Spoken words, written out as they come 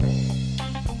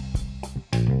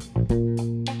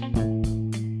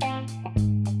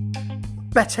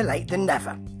better late than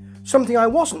never. Something I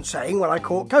wasn't saying when I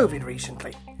caught COVID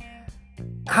recently.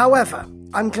 However,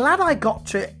 I'm glad I got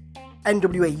to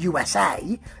NWA USA.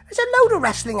 There's a load of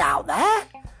wrestling out there.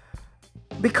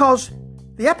 Because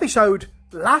the episode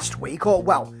last week,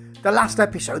 the last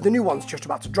episode, the new one's just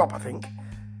about to drop, I think,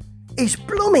 is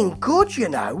blooming good, you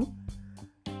know.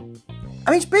 I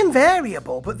mean, it's been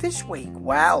variable, but this week,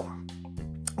 well,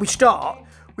 we start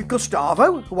with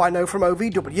Gustavo, who I know from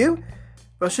OVW,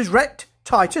 versus Rhett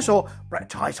Titus, or Rhett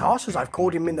Titus, as I've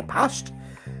called him in the past,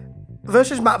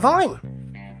 versus Matt Vine,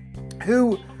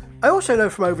 who I also know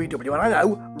from OVW, and I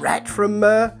know Rhett from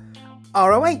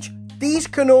ROH. These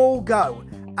can all go,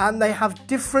 and they have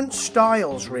different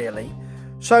styles, really.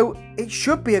 So it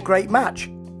should be a great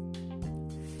match.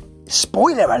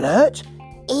 Spoiler alert,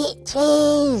 it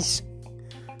is!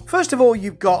 First of all,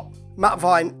 you've got Matt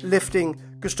Vine lifting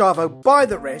Gustavo by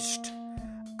the wrist,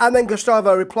 and then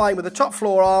Gustavo replying with a top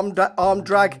floor arm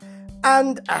drag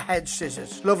and a head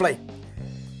scissors. Lovely.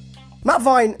 Matt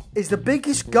Vine is the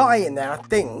biggest guy in there, I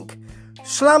think.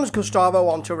 Slams Gustavo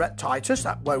onto Rhett Titus.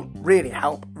 That won't really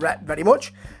help Rhett very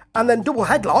much. And then double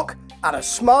headlock and a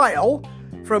smile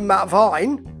from Matt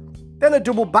Vine. Then a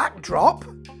double backdrop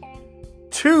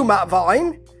to Matt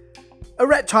Vine. A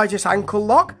Rhett Titus ankle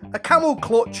lock. A camel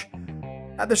clutch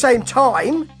at the same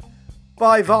time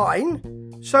by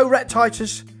Vine. So Rhett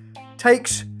Titus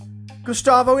takes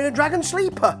Gustavo in a dragon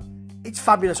sleeper. It's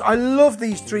fabulous. I love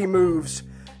these three moves.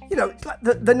 You know, it's like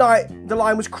the night the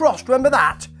line was crossed. Remember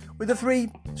that? With the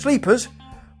three sleepers.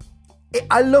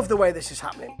 I love the way this is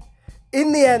happening.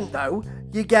 In the end, though,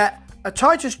 you get a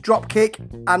Titus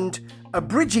dropkick and a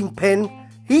bridging pin.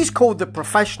 He's called the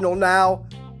Professional now,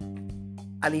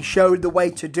 and he showed the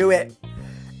way to do it.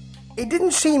 It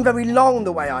didn't seem very long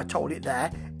the way I told it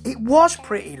there. It was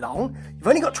pretty long. You've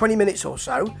only got 20 minutes or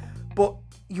so, but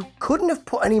you couldn't have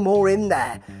put any more in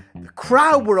there. The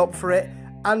crowd were up for it,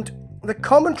 and the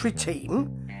commentary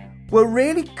team were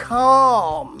really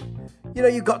calm. You know,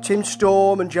 you've got Tim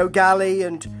Storm and Joe Galley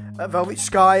and Velvet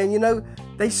Sky, and, you know,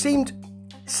 they seemed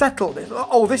settled.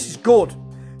 Oh, this is good.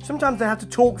 Sometimes they had to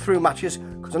talk through matches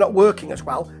because they're not working as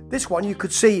well. This one, you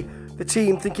could see the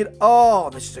team thinking, oh,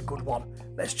 this is a good one.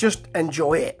 Let's just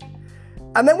enjoy it.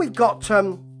 And then we've got,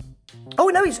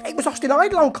 it was Austin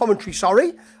Idol on commentary,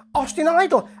 sorry. Austin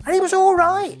Idol. And he was all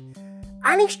right.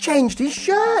 And he's changed his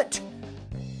shirt.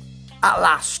 At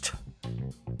last.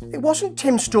 It wasn't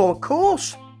Tim Storm, of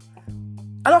course.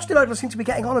 And Austin Idol seemed to be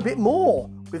getting on a bit more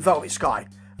with Velvet Sky.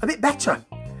 A bit better.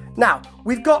 Now,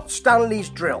 we've got Stanley's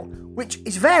drill, which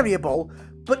is variable,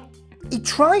 but he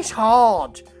tries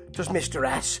hard, does Mr.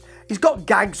 S. He's got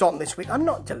gags on this week. I'm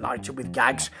not delighted with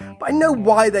gags, but I know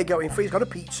why they're going for it. He's got a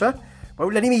pizza.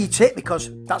 Won't let him eat it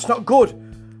because that's not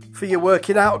good for your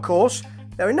working out, of course.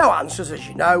 There are no answers, as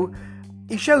you know.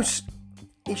 He shows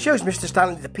Mr.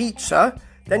 Stanley the pizza,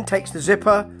 then takes the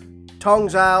zipper,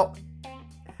 tongs out,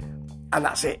 and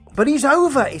that's it. But he's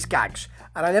over his gags,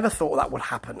 and I never thought that would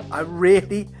happen. I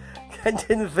really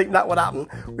didn't think that would happen.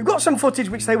 We've got some footage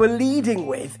which they were leading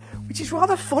with, which is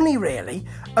rather funny, really,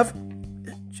 of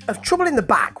trouble in the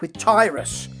back with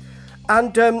Tyrus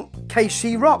and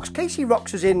KC Rocks. KC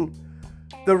Rocks is in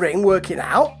the ring working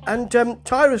out, and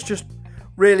Tyrus just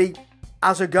really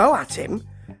has a go at him.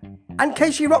 And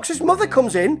KC Rocks' mother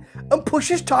comes in and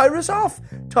pushes Tyrus off.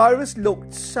 Tyrus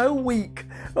looked so weak,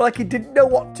 like he didn't know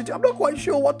what to do. I'm not quite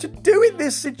sure what to do in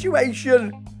this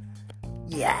situation.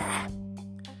 Yeah.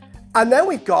 And then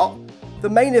we've got the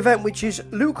main event, which is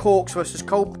Luke Hawx versus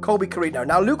Colby Corino.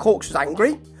 Now, Luke Hawx is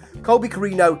angry. Colby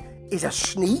Corino is a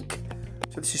sneak.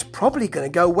 So this is probably going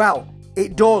to go well.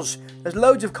 It does. There's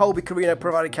loads of Colby Corino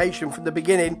provocation from the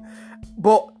beginning.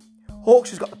 But Hawx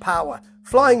has got the power.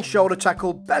 Flying shoulder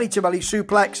tackle, belly-to-belly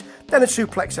suplex, then a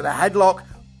suplex and a headlock,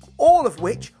 all of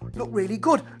which look really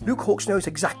good. Luke Hawx knows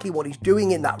exactly what he's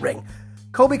doing in that ring.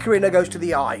 Colby Corino goes to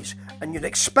the eyes, and you'd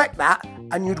expect that,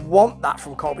 and you'd want that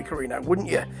from Colby Corino, wouldn't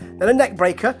you? Then a neck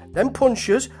breaker, then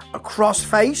punches, a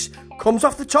crossface, comes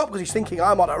off the top because he's thinking,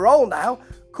 I'm on a roll now,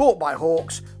 caught by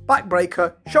Hawx, back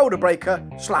breaker, shoulder breaker,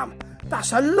 slam.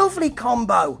 That's a lovely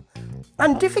combo,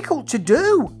 and difficult to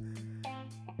do.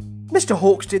 Mr.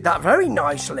 Hawx did that very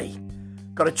nicely.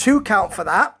 Got a 2 count for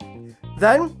that.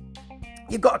 Then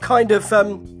you've got a kind of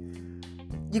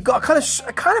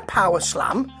power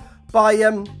slam by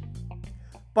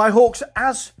Hawx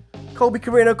as Colby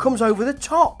Corino comes over the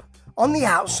top on the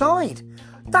outside.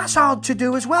 That's hard to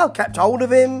do as well. Kept hold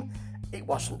of him. It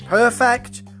wasn't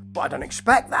perfect, but I don't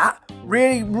expect that.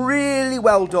 Really, really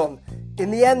well done.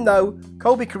 In the end, though,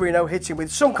 Colby Corino hits him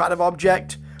with some kind of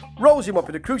object. Rolls him up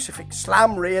in a crucifix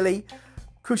slam, really.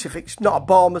 Crucifix, not a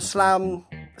bomb, a slam.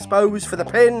 exposed for the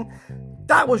pin.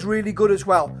 That was really good as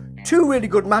well. 2 really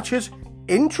good matches,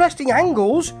 interesting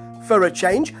angles for a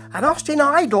change, and Austin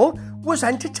Idol was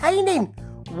entertaining.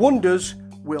 Wonders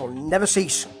will never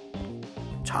cease.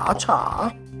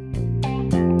 Ta-ta.